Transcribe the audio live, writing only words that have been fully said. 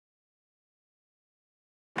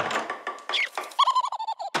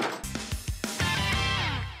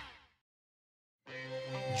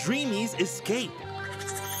Dreamy's escape.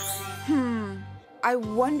 I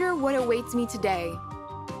wonder what awaits me today.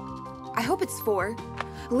 I hope it's 4.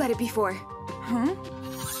 Let it be 4.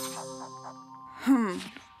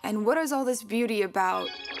 And what is all this beauty about?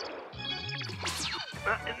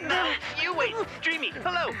 No, you wait. Dreamy,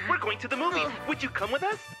 hello. We're going to the movies. Would you come with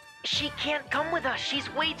us? She can't come with us.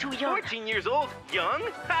 She's way too young. 14 years old. Young?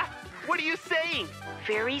 Ha! What are you saying?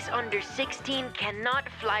 Fairies under 16 cannot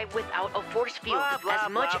fly without a force field as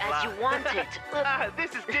much as you want it.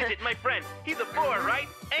 This is Digit, my friend. He's a 4, right?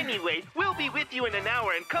 Anyway, we'll be with you in an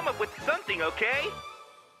hour and come up with something, okay?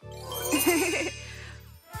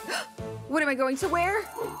 What am I going to wear?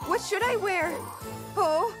 What should I wear?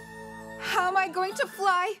 Oh, how am I going to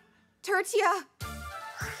fly? Tertia!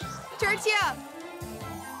 Tertia!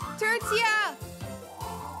 Tertia!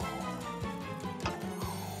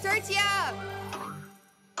 Tertia!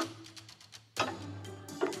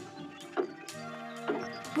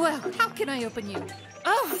 Well, how can I open you?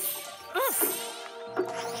 Oh!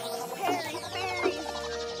 Fairies!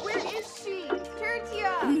 Where is she?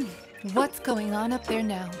 Tertia! What's going on up there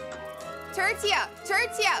now? Tertia!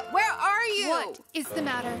 Tertia! Where are you? What is the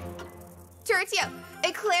matter? Tertia!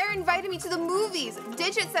 Eclair invited me to the movies.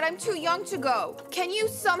 Digit said I'm too young to go. Can you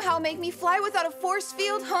somehow make me fly without a force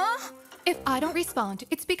field, huh? If I don't respond,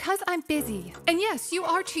 it's because I'm busy. And yes, you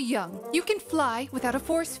are too young. You can fly without a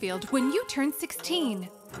force field when you turn 16.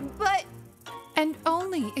 But... And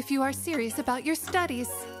only if you are serious about your studies.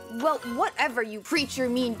 Well, whatever, you preacher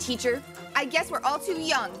mean teacher. I guess we're all too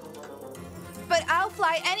young. But I'll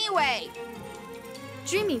fly anyway.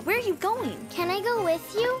 Dreamy, where are you going? Can I go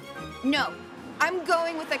with you? No, I'm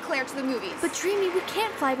going with Eclair to the movies. But Dreamy, we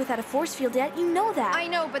can't fly without a force field yet. You know that. I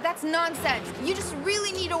know, but that's nonsense. You just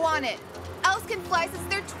really need to want it. Elves can fly since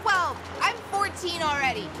they're 12. I'm 14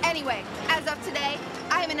 already. Anyway, as of today,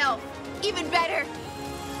 I'm an elf. Even better.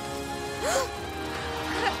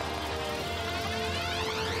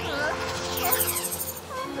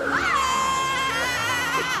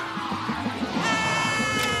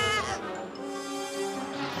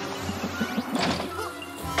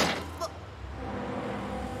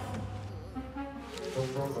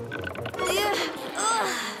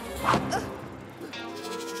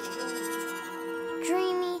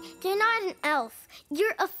 Dreamy, you're not an elf.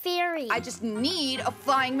 You're a fairy. I just need a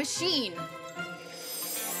flying machine.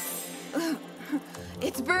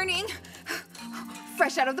 It's burning.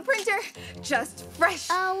 Fresh out of the printer. Just fresh.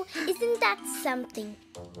 Oh, isn't that something?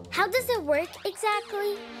 How does it work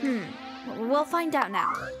exactly? We'll find out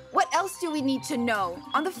now. What else do we need to know?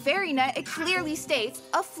 On the FairyNet, it clearly states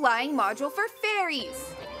a flying module for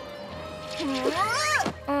fairies.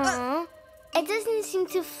 It doesn't seem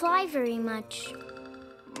to fly very much.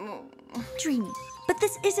 Dreamy, but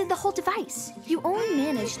this isn't the whole device. You only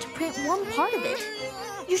managed to print one part of it.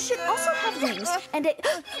 You should also have wings, and it...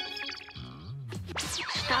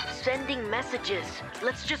 Stop sending messages.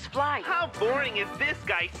 Let's just fly. How boring is this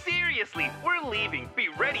guy? Seriously, we're leaving. Be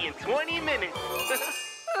ready in 20 minutes.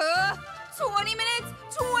 20 minutes?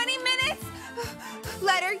 20 minutes?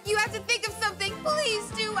 Letter, you have to think of something. Please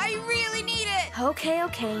do. I really need it.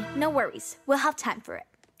 Okay. No worries. We'll have time for it.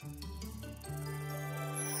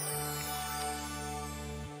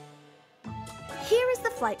 Here is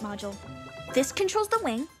the flight module. This controls the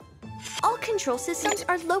wing. All control systems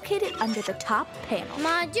are located under the top panel.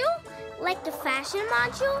 Module? Like the fashion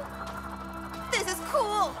module? This is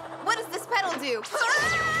cool. What does this pedal do?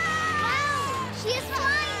 Wow! She is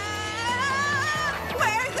flying!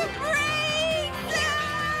 Where are the brakes?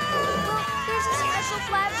 Well, there's a special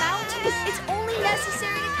flat mount. It's only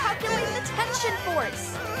necessary to calculate the tension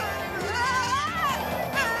force.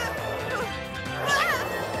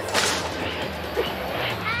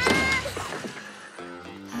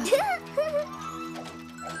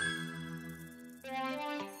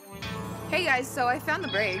 Hey guys, so I found the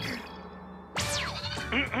brake.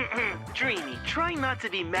 Dreamy, try not to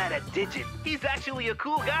be mad at Digit. He's actually a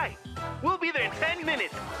cool guy. We'll be there in 10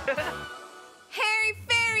 minutes. Harry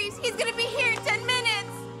Fairies, he's gonna be here in 10 minutes.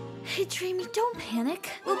 Hey, Dreamy, don't panic.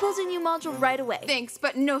 We'll build a new module right away. Thanks,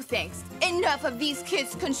 but no thanks. Enough of these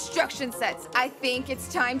kids' construction sets. I think it's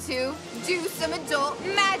time to do some adult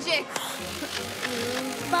magic.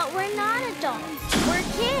 But we're not adults. We're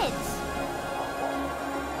kids.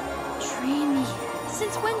 Dreamy,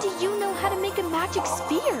 since when do you know how to make a magic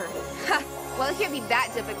sphere? Ha! Well, it can't be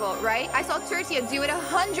that difficult, right? I saw Tertia do it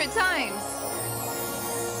 100 times.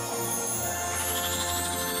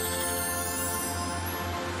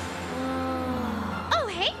 Oh,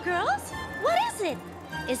 hey, girls. What is it?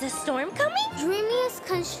 Is a storm coming? Dreamy is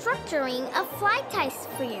constructing a fly-type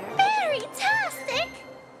sphere. Fairytastic!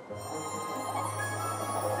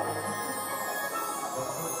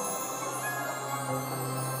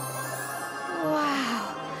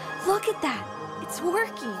 Look at that. It's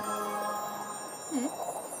working.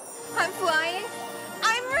 I'm flying.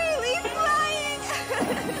 I'm really flying.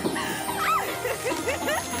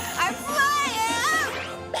 I'm flying.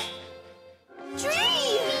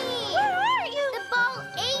 Dreammy! Where are you? The ball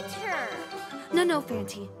ate her. No,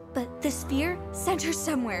 Fanty. But the sphere sent her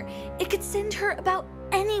somewhere. It could send her about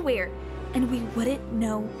anywhere, and we wouldn't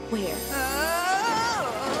know where.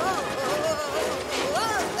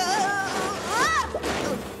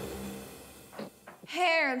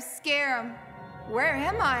 Harem, scarum. Where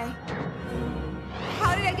am I?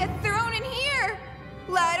 How did I get thrown in here?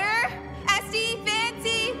 Ladder? Asti?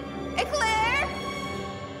 Fancy? Eclair?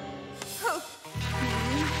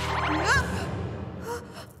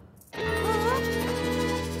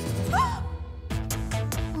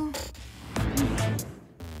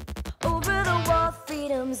 Over the wall,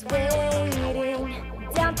 freedom's waiting.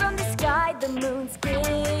 Down from the sky, the moon's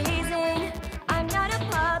gazing. I'm not a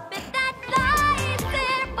puppet that lies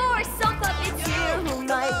there, for soul puppets here who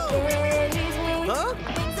might gaze me.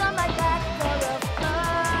 Wings on my back, full of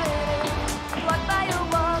fire. Walk by a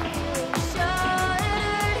wall, feeling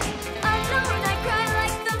shattered. Alone, I cry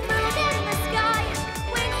like the moon in the sky.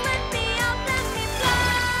 Wings lift me up, let me fly.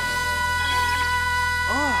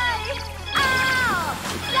 Ow!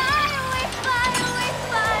 Fly away, fly away,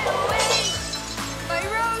 fly away. My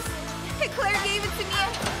rose! Eclair gave it to me.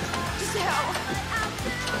 Just help.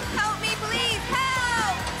 Help me, please!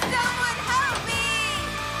 Help! Someone help me!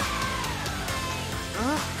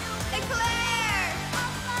 Eclair!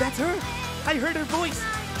 That's her! I heard her voice!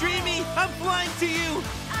 Dreamy, I'm flying to you!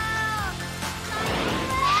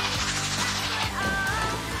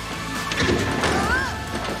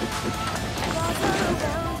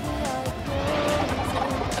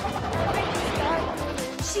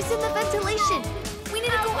 She's in the ventilation. We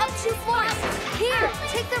need to go up 2 floors. Here,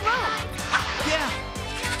 take the rope. Yeah!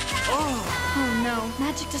 Oh! Oh no,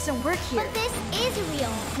 magic doesn't work here. But this is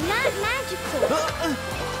real, not magical.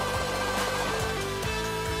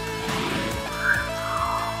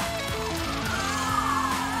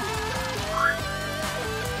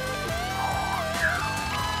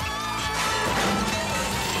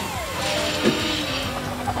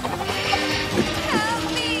 Help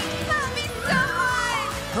me! Help me, someone!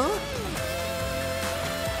 Huh?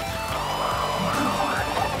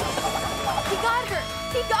 He got her.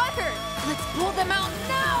 He got her. Let's pull them out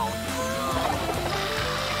now.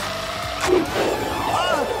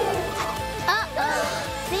 Uh-oh,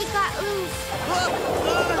 they got loose.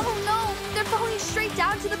 Oh no, they're falling straight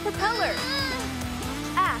down to the propeller.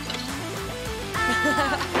 Ah.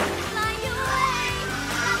 Fly away.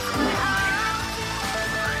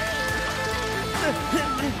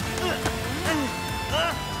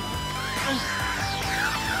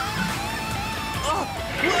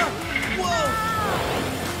 Whoa!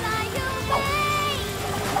 Fly away.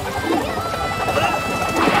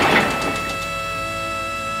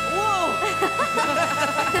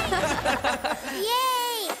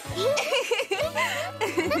 Yay!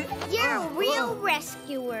 You're a real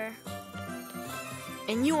rescuer.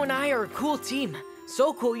 And you and I are a cool team.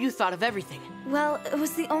 So cool you thought of everything. Well, it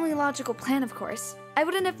was the only logical plan, of course. I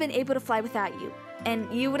wouldn't have been able to fly without you, and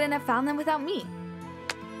you wouldn't have found them without me.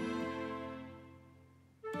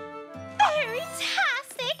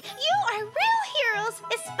 Fantastic! You are real heroes,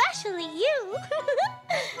 especially you.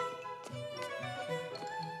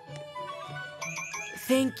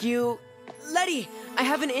 Thank you. Letty, I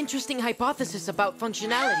have an interesting hypothesis about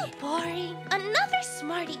functionality. Boring. Another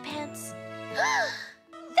smarty pants.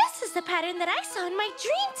 This is the pattern that I saw in my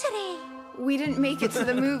dream today. We didn't make it to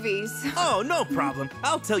the movies. Oh, no problem.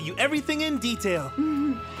 I'll tell you everything in detail.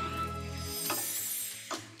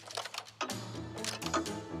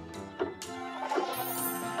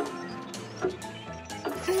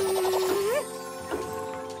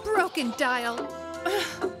 Broken dial.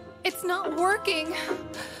 Ugh, it's not working.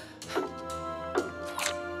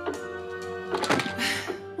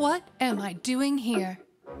 What am I doing here?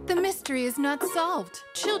 The mystery is not solved.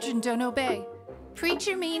 Children don't obey.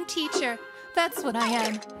 Preacher mean teacher. That's what I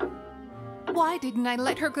am. Why didn't I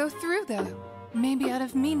let her go through, though? Maybe out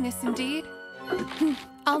of meanness, indeed.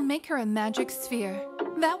 I'll make her a magic sphere.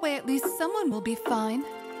 That way at least someone will be fine.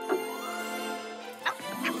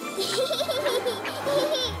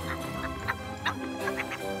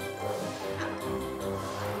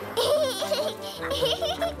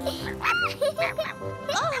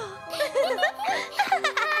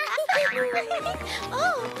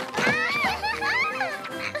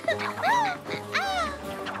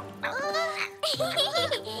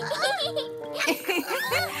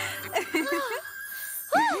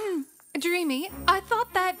 Dreamy, I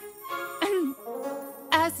thought that...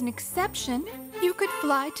 as an exception, you could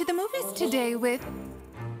fly to the movies today with...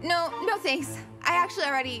 No thanks. I actually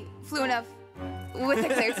already flew enough with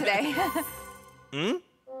Eclair today.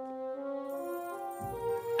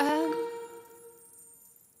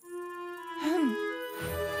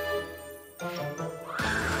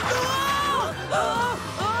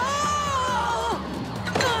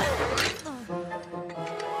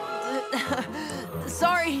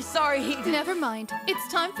 Sorry. Never mind.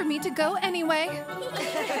 It's time for me to go anyway.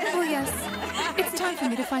 Oh yes, it's time for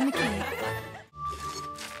me to find the key.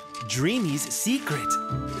 Dreamy's secret.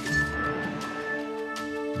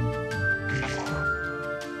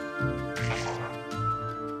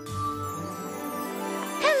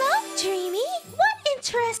 Hello, Dreamy. What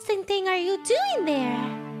interesting thing are you doing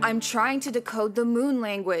there? I'm trying to decode the moon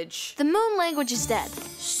language. The moon language is dead.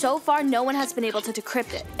 So far, no one has been able to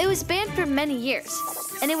decrypt it. It was banned for many years,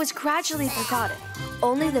 and it was gradually forgotten.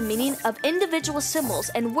 Only the meaning of individual symbols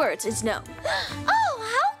and words is known. Oh,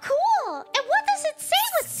 how cool! And what does it say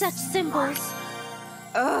with such symbols?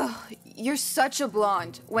 Ugh, you're such a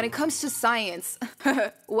blonde when it comes to science.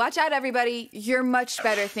 Watch out, everybody. You're much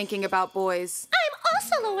better thinking about boys. I'm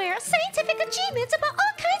also aware of scientific achievements about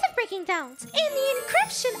all kinds of breaking downs. And the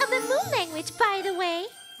encryption of the moon language, by the way.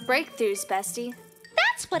 Breakthroughs, bestie.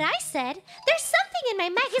 That's what I said. There's something in my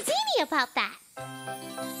magazine about that.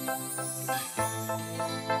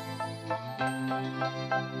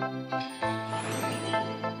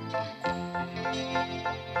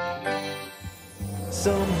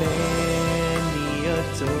 So many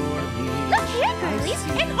adore me. Look here, girlies.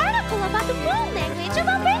 An article about the moon language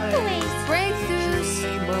about breakaways. Breakthroughs.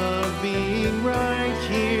 Dream of being right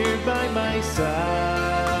here by my side.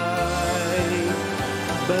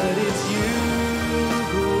 But it's you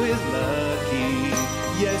who is lucky.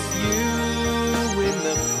 Yes, you win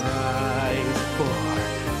the prize. For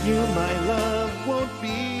you, my love, won't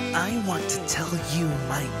be. I want to tell you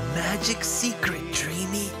my magic secret,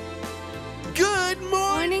 Dreamy. Good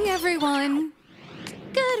morning, everyone.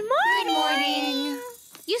 Good morning. Good morning.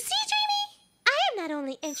 You see, Dreamy? I am not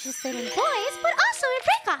only interested in boys, but also in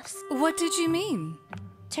breakoffs. What did you mean?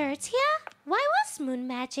 Tertia, why was moon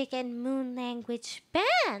magic and moon language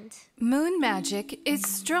banned? Moon magic is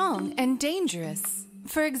strong and dangerous.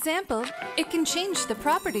 For example, it can change the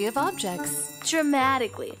property of objects.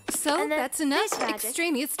 Dramatically. So that's enough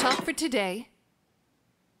extraneous talk for today.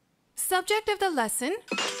 Subject of the lesson: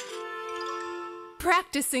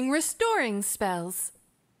 practicing restoring spells.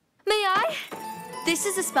 May I? This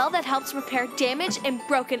is a spell that helps repair damaged and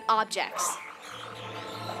broken objects.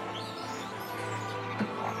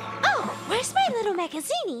 Oh, where's my little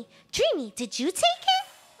magazine? Dreamy, did you take it?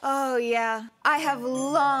 Oh yeah, I have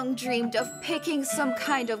long dreamed of picking some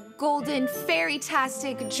kind of golden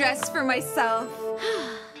fairy-tastic dress for myself.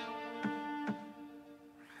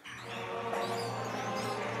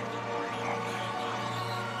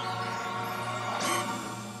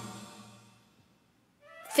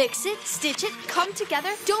 Fix it, stitch it, come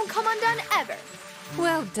together, don't come undone ever.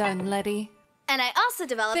 Well done, Letty. And I also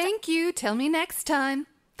developed... Thank you. Tell me next time.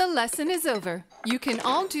 The lesson is over. You can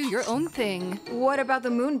all do your own thing. What about the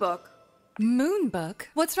moon book? Moon book?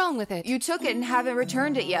 What's wrong with it? You took it and haven't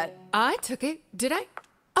returned it yet. I took it? Did I?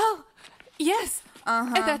 Oh, yes.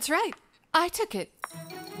 That's right. I took it.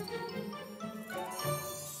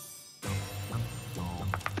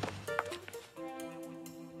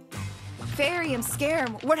 Fairy, scare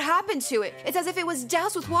him. What happened to it? It's as if it was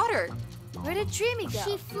doused with water. Where did Dreamy go?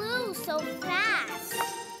 She flew so fast.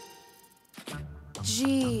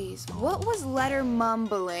 Jeez, what was Letter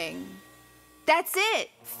mumbling? That's it!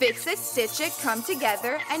 Fix it, stitch it, come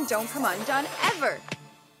together, and don't come undone ever.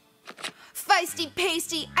 Feisty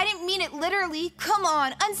pasty, I didn't mean it literally. Come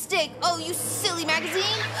on, unstick. Oh, you silly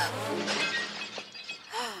magazine.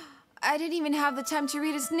 I didn't even have the time to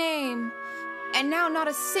read his name. And now not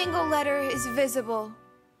a single letter is visible.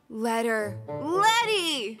 Letter.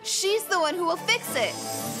 Letty! She's the one who will fix it.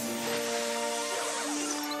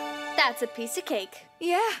 That's a piece of cake.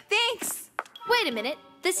 Yeah, thanks. Wait a minute.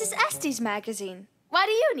 This is Estee's magazine. Why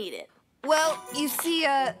do you need it? Well, you see,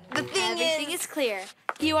 the thing Everything is clear.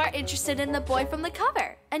 You are interested in the boy from the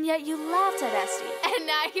cover, and yet you laughed at Esty. And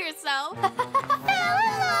now yourself. Fell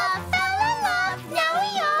in love, fell in love. Now we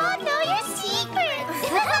all know your secret.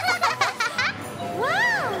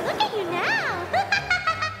 Wow, look at you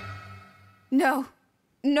now.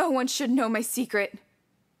 No one should know my secret.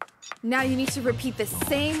 Now you need to repeat the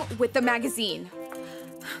same with the magazine.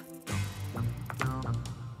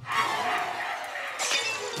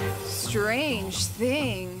 Strange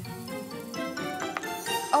thing.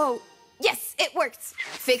 Oh, yes, it worked.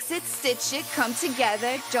 Fix it, stitch it, come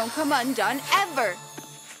together, don't come undone ever.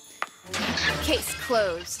 Case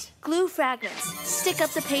closed. Glue fragments. Stick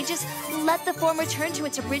up the pages. Let the form return to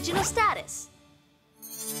its original status.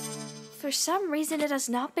 For some reason, it has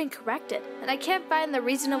not been corrected, and I can't find the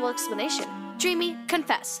reasonable explanation. Dreamy,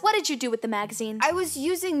 confess. What did you do with the magazine? I was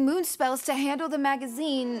using moon spells to handle the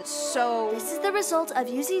magazine, so... This is the result of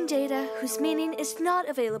using data whose meaning is not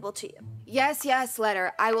available to you. Yes, yes,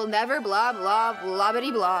 letter. I will never blah, blah,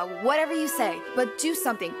 blah-bitty blah, whatever you say. But do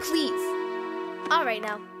something, please. All right,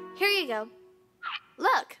 now. Here you go.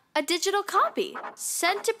 Look, a digital copy.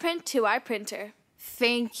 Sent to print to our printer.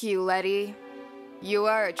 Thank you, Letty. You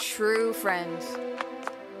are a true friend.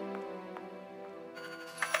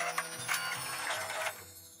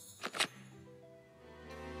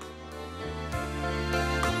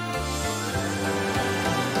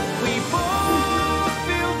 We both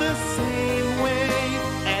feel the same way,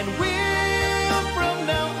 and we'll from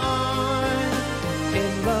now on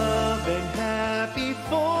in love and happy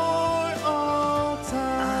for all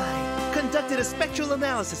time. Conducted a spectral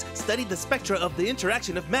analysis, studied the spectra of the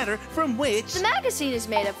interaction of matter from which... The magazine is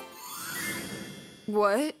made of...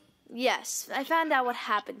 What? Yes, I found out what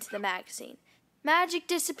happened to the magazine. Magic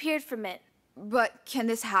disappeared from it. But can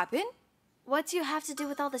this happen? What do you have to do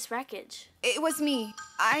with all this wreckage? It was me.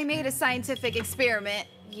 I made a scientific experiment.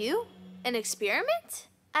 You? An experiment?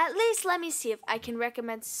 At least let me see if I can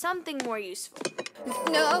recommend something more useful.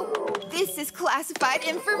 No, this is classified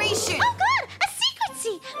information. Oh, good! A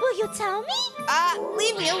secrecy! Will you tell me?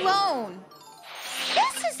 Leave me alone.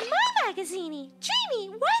 This is my magazine. Dreamy,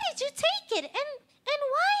 why did you take it? And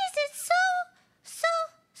why is it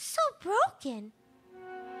so broken?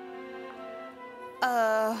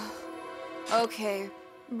 Okay.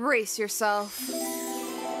 Brace yourself.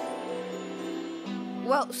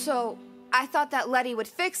 Well, so, I thought that Letty would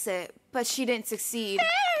fix it, but she didn't succeed.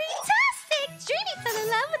 Fairytastic! Dreamy fell in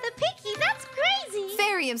love with a piggy. That's crazy.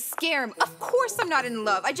 Fairy, scare him. Of course I'm not in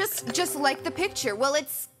love. I just like the picture. Well,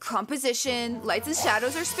 its composition, lights and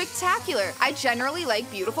shadows are spectacular. I generally like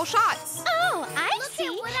beautiful shots. Oh, I see. If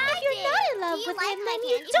you're not in love with him, then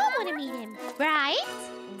you don't want to meet him, right?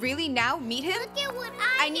 Really now? Meet him? Look at what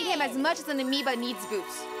I need him as much as an amoeba needs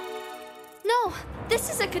boots. No, this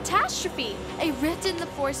is a catastrophe. A rift in the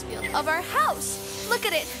force field of our house. Look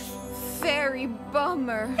at it. Very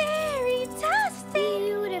bummer. Fairytastic!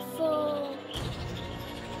 Beautiful.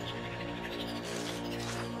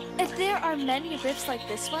 If there are many rifts like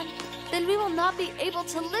this one, then we will not be able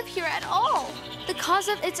to live here at all. The cause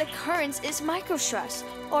of its occurrence is microstress,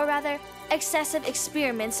 or rather, excessive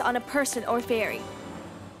experiments on a person or fairy.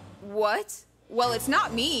 What? Well, it's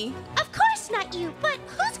not me. Of course not you, but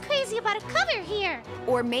who's crazy about a cover here?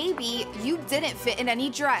 Or maybe you didn't fit in any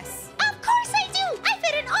dress. Of course I do! I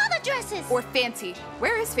fit in all the dresses! Or Fanty.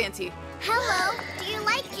 Where is Fanty? Hello, do you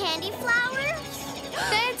like candy flowers?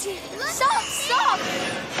 Fanty! Stop!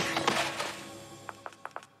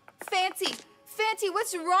 Fanty! Fanty,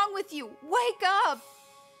 what's wrong with you? Wake up!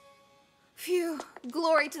 Phew,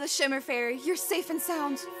 glory to the Shimmer Fairy. You're safe and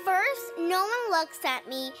sound. First, no one looks at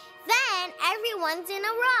me. Then, everyone's in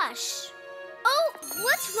a rush. Oh,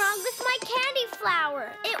 what's wrong with my candy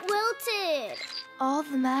flower? It wilted. All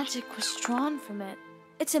the magic was drawn from it.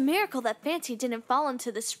 It's a miracle that Fanty didn't fall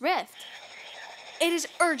into this rift. It is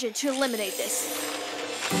urgent to eliminate this.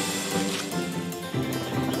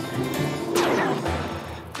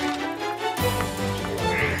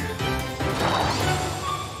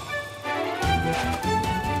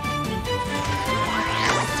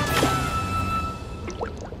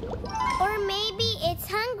 Or maybe it's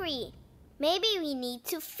hungry. Maybe we need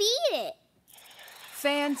to feed it.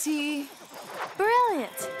 Fanty.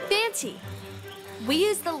 Brilliant! Fanty! We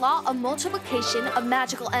use the law of multiplication of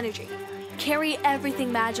magical energy. Carry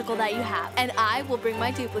everything magical that you have, and I will bring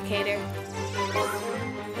my duplicator.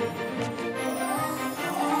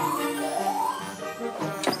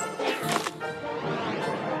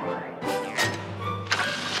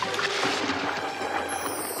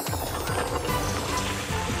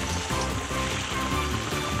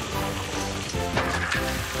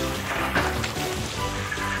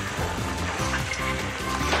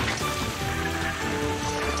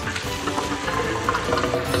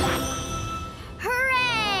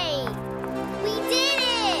 Hooray! We did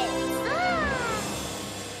it!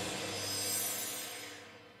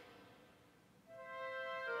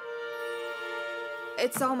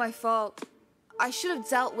 It's all my fault. I should have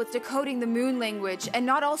dealt with decoding the moon language and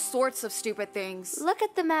not all sorts of stupid things. Look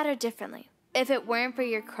at the matter differently. If it weren't for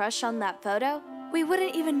your crush on that photo, we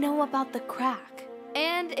wouldn't even know about the crack.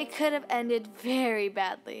 And it could have ended very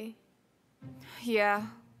badly. Yeah,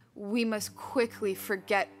 we must quickly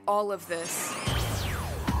forget all of this.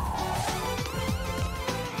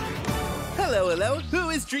 Hello, hello. Who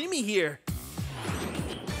is Dreamy here?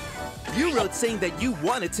 You wrote saying that you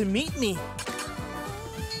wanted to meet me.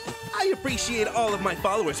 I appreciate all of my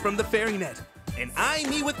followers from the FairyNet, and I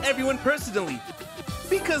meet with everyone personally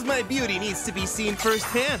because my beauty needs to be seen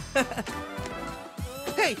firsthand.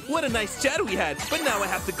 Hey, what a nice chat we had, but now I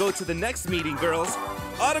have to go to the next meeting, girls.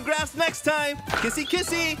 Autographs next time. Kissy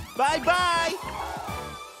kissy. Bye-bye.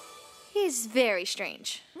 He's very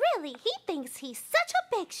strange. Really, he thinks he's such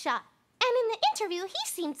a big shot. And in the interview, he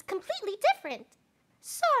seems completely different.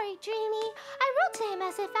 Sorry, Dreamy. I wrote to him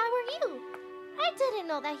as if I were you. I didn't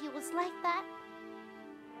know that he was like that.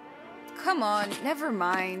 Come on, never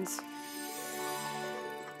mind.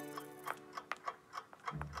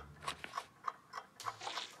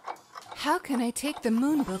 How can I take the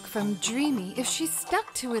moon book from Dreamy if she's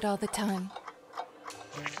stuck to it all the time?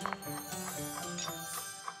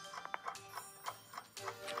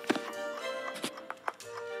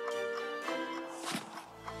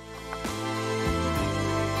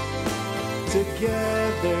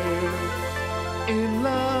 Together in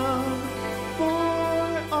love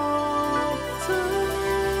for all time.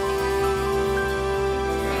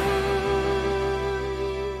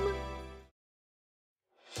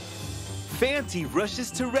 Fanty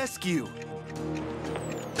rushes to rescue.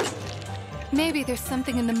 Maybe there's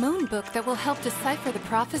something in the moon book that will help decipher the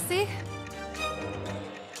prophecy?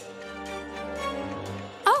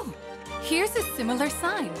 Oh, here's a similar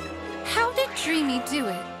sign. How did Dreamy do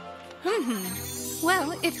it?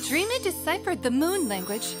 Well, if Dreamy deciphered the moon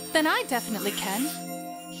language, then I definitely can.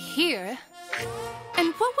 Here.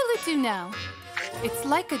 And what will it do now? It's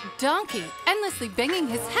like a donkey, endlessly banging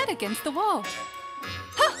his head against the wall.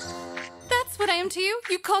 Huh! That's what I am to you?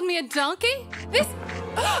 You called me a donkey? This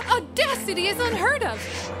audacity is unheard of!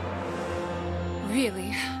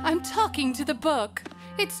 Really, I'm talking to the book.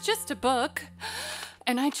 It's just a book.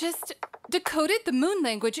 And I just decoded the moon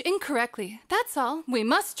language incorrectly. That's all. We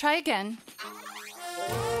must try again.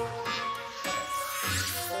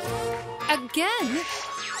 Again?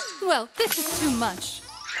 Well, this is too much.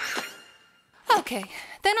 Okay,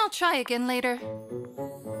 then I'll try again later.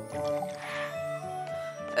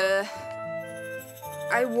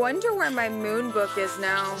 I wonder where my moon book is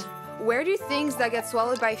now. Where do things that get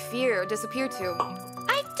swallowed by fear disappear to?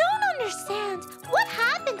 I don't understand. What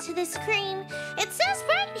happened to the screen? It says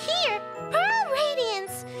right here, Pearl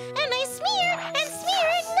Radiance. And I smeared and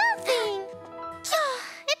smeared nothing.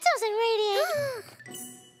 It doesn't radiate.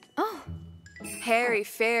 Oh. Harry,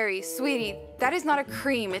 Fairy, sweetie, that is not a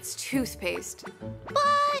cream, it's toothpaste.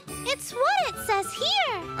 But it's what it says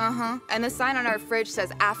here. Uh-huh, and the sign on our fridge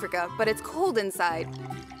says Africa, but it's cold inside.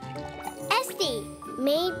 Esty,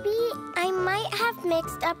 maybe I might have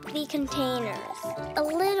mixed up the containers a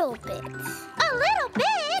little bit. A little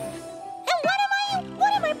bit? And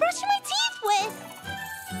what am I brushing my teeth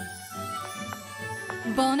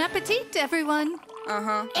with? Bon appetit, everyone.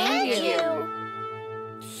 Uh-huh, And you.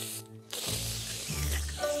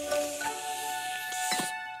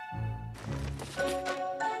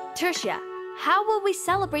 Tertia, how will we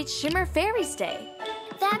celebrate Shimmer Fairies Day?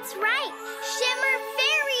 That's right, Shimmer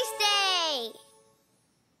Fairies Day!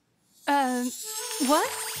 What?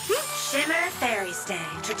 Shimmer Fairies Day,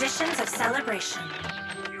 traditions of celebration.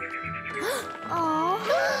 Oh,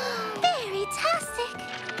 fairy-tastic.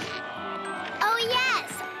 Oh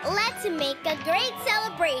yes, let's make a great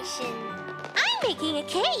celebration. I'm making a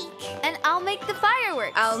cake. And I'll make the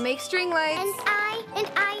fireworks. I'll make string lights.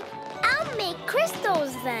 I'll make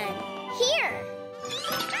crystals then. Here.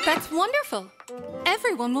 That's wonderful.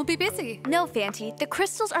 Everyone will be busy. No, Fanty, the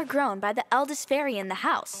crystals are grown by the eldest fairy in the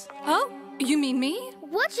house. Oh, you mean me?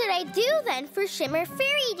 What should I do then for Shimmer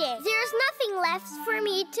Fairy Day? There's nothing left for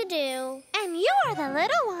me to do. And you are the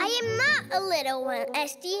little one. I am not a little one,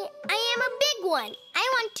 Esty. I am a big one. I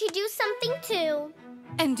want to do something too.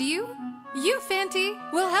 And you, Fanty,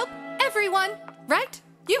 will help everyone, right?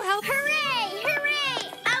 You help. Hooray!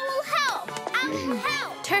 Hooray! I will help. I will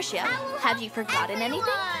help. Tertia, have you forgotten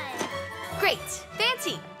anything? Great.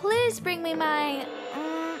 Fanty, please bring me my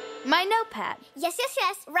notepad. Yes,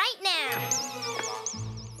 right now.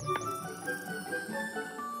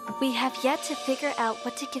 We have yet to figure out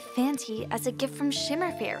what to give Fanty as a gift from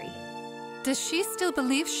Shimmer Fairy. Does she still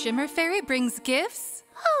believe Shimmer Fairy brings gifts?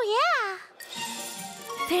 Oh, yeah.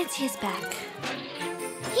 Fanty is back.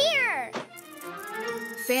 Here.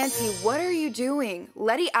 Fanty, what are you doing?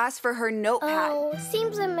 Letty asked for her notepad. Oh,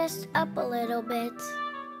 seems I messed up a little bit.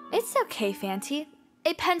 It's okay, Fanty.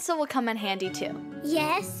 A pencil will come in handy too.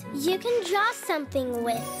 Yes, you can draw something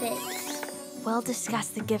with it. We'll discuss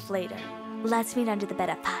the gift later. Let's meet under the bed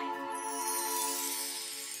at 5.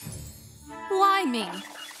 Why me?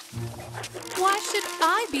 Why should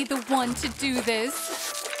I be the one to do this?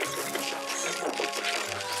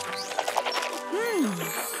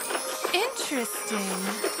 Interesting.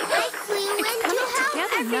 I flew in to help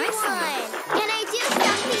everyone. Can I do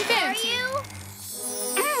something for you?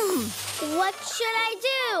 What should I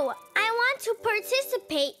do? I want to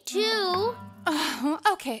participate too.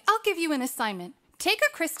 Okay, I'll give you an assignment. Take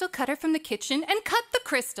a crystal cutter from the kitchen and cut the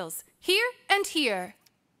crystals. Here and here.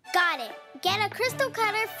 Got it. Get a crystal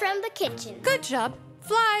cutter from the kitchen. Good job.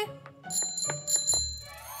 Fly.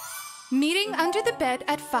 Meeting under the bed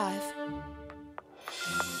at 5.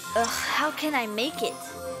 Ugh, how can I make it?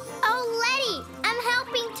 Oh, Letty, I'm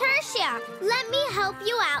helping Tertia. Let me help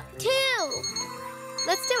you out too.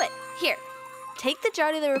 Let's do it. Here, take the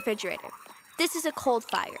jar to the refrigerator. This is a cold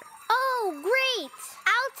fire. Oh, great.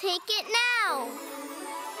 I'll take it now.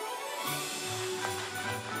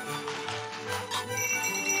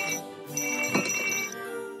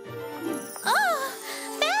 Oh,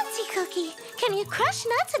 fancy cookie. Can you crush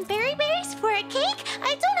nuts and berries for a cake?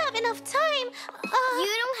 I don't have enough time.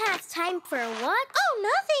 You don't have time for what? Oh,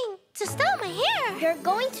 nothing. To style my hair. You're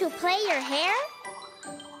going to play your hair?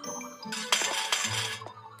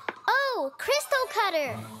 Oh, crystal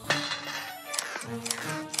cutter.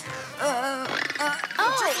 What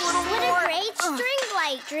a great string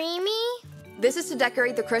light, Dreamy. This is to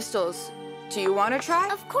decorate the crystals. Do you want to try?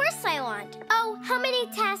 Of course I want. Oh, how many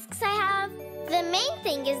tasks I have? The main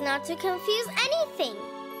thing is not to confuse anything.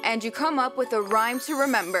 And you come up with a rhyme to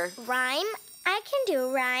remember. Rhyme? I can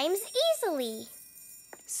do rhymes easily.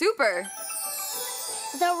 Super.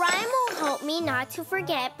 The rhyme will help me not to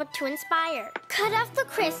forget but to inspire. Cut off the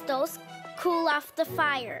crystals, cool off the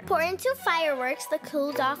fire. Pour into fireworks the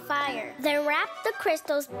cooled off fire. Then wrap the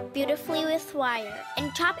crystals beautifully with wire.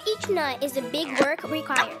 And chop each nut is a big work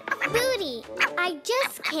required. Booty, I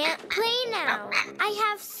just can't play now. I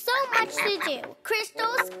have so much to do.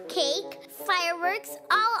 Crystals, cake, fireworks,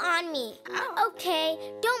 all on me. Okay,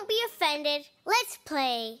 don't be offended. Let's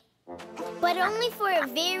play. But only for a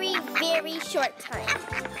very, very short time.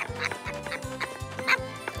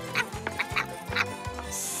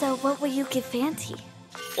 So what will you give Fanty?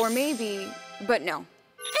 Or maybe, but no. And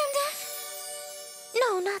if...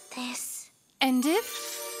 No, not this. And if?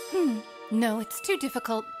 No, it's too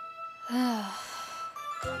difficult. Oh,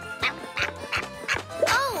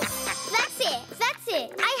 that's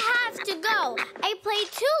it. I have to go. I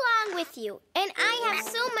played too long with you, and I have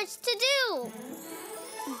so much to do.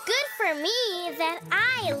 Good for me that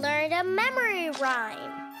I learned a memory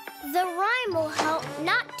rhyme. The rhyme will help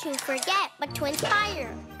not to forget, but to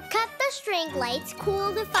inspire. Cut the string lights,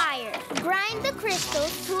 cool the fire. Grind the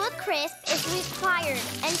crystals to a crisp is required,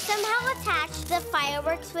 and somehow attach the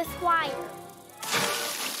fireworks with wire.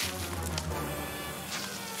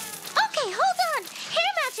 Okay, hold on.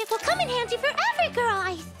 Hair magic will come in handy for every girl,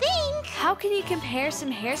 I think. How can you compare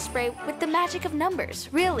some hairspray with the magic of numbers,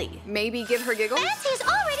 really? Maybe give her giggles? Fancy's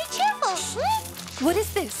already cheerful. What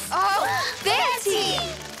is this? Oh, Fancy!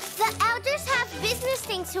 The elders have business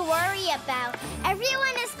things to worry about.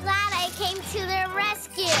 Everyone is glad I came to their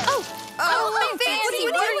rescue. Fancy,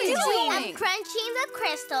 what are you doing? I'm crunching the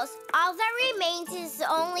crystals. All that remains is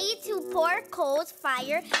only to pour cold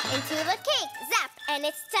fire into the cake. Zap, and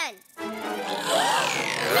it's done.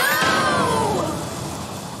 No!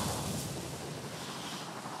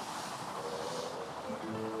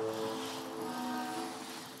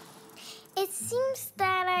 It seems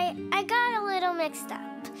that I got a little mixed up.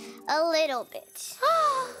 A little bit.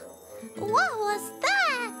 What was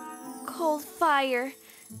that? Cold fire.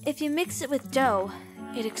 If you mix it with dough,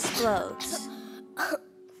 it explodes.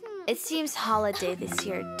 It seems Holiday this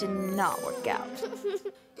year did not work out.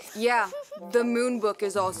 Yeah, the moon book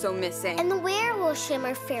is also missing. And where will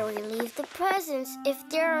Shimmer Fairy leave the presents if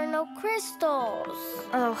there are no crystals?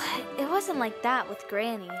 Oh, it wasn't like that with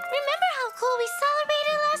Granny. Remember how cool we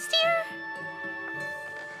celebrated last year?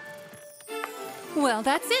 Well,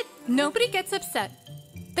 that's it. Nobody gets upset.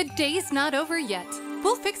 The day's not over yet.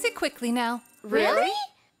 We'll fix it quickly now. Really?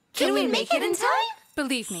 Can we make it in time?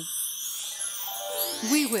 Believe me.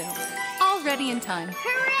 We will. All ready in time.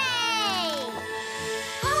 Hooray!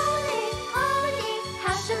 Holiday, holiday,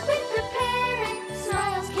 how should we prepare it?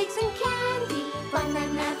 Smiles, cakes, and candy, fun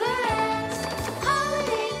that never ends.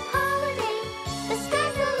 Holiday, holiday, the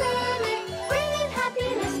sky's the limit, bringing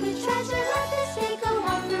happiness we treasure. Let this day go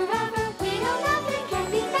on forever. We know nothing can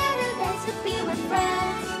be better than to be with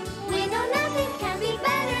friends. We know nothing can be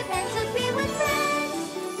better than to be with friends.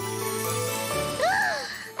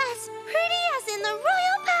 As pretty as in the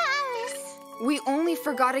royal palace. We only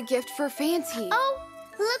forgot a gift for Fanty. Oh,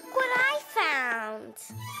 look what I found.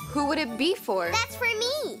 Who would it be for? That's for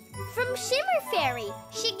me. From Shimmer Fairy.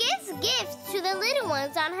 She gives gifts to the little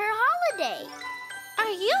ones on her holiday. Are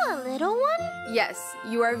you a little one? Yes,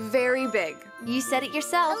 you are very big. You said it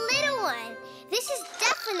yourself. A little one. This is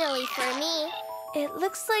definitely for me. It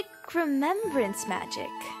looks like remembrance magic.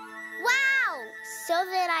 Wow! So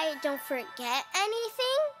that I don't forget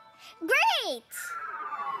anything? Great!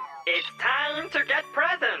 It's time to get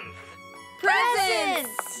presents.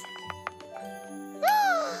 Presents!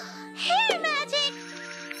 Hair magic!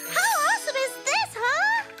 How awesome is this,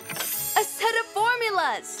 huh? A set of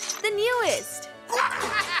formulas! The newest!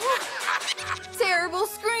 Terrible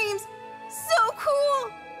screams! So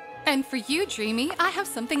cool! And for you, Dreamy, I have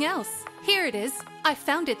something else. Here it is. I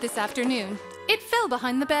found it this afternoon. It fell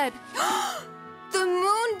behind the bed. The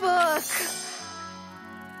moon book!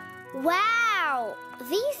 Wow!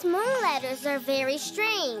 These moon letters are very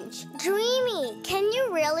strange. Dreamy, can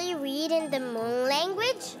you really read in the moon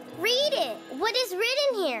language? Read it! What is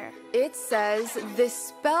written here? It says, this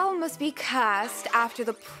spell must be cast after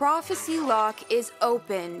the prophecy lock is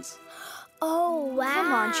opened. Oh, wow.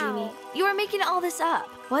 Come on, Dreamy. You are making all this up.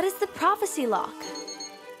 What is the prophecy lock?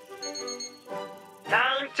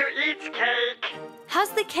 Time to eat cake. How's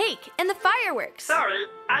the cake and the fireworks? Sorry,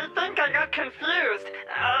 I think I got confused.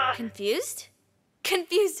 Confused?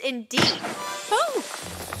 Confused indeed. Oh!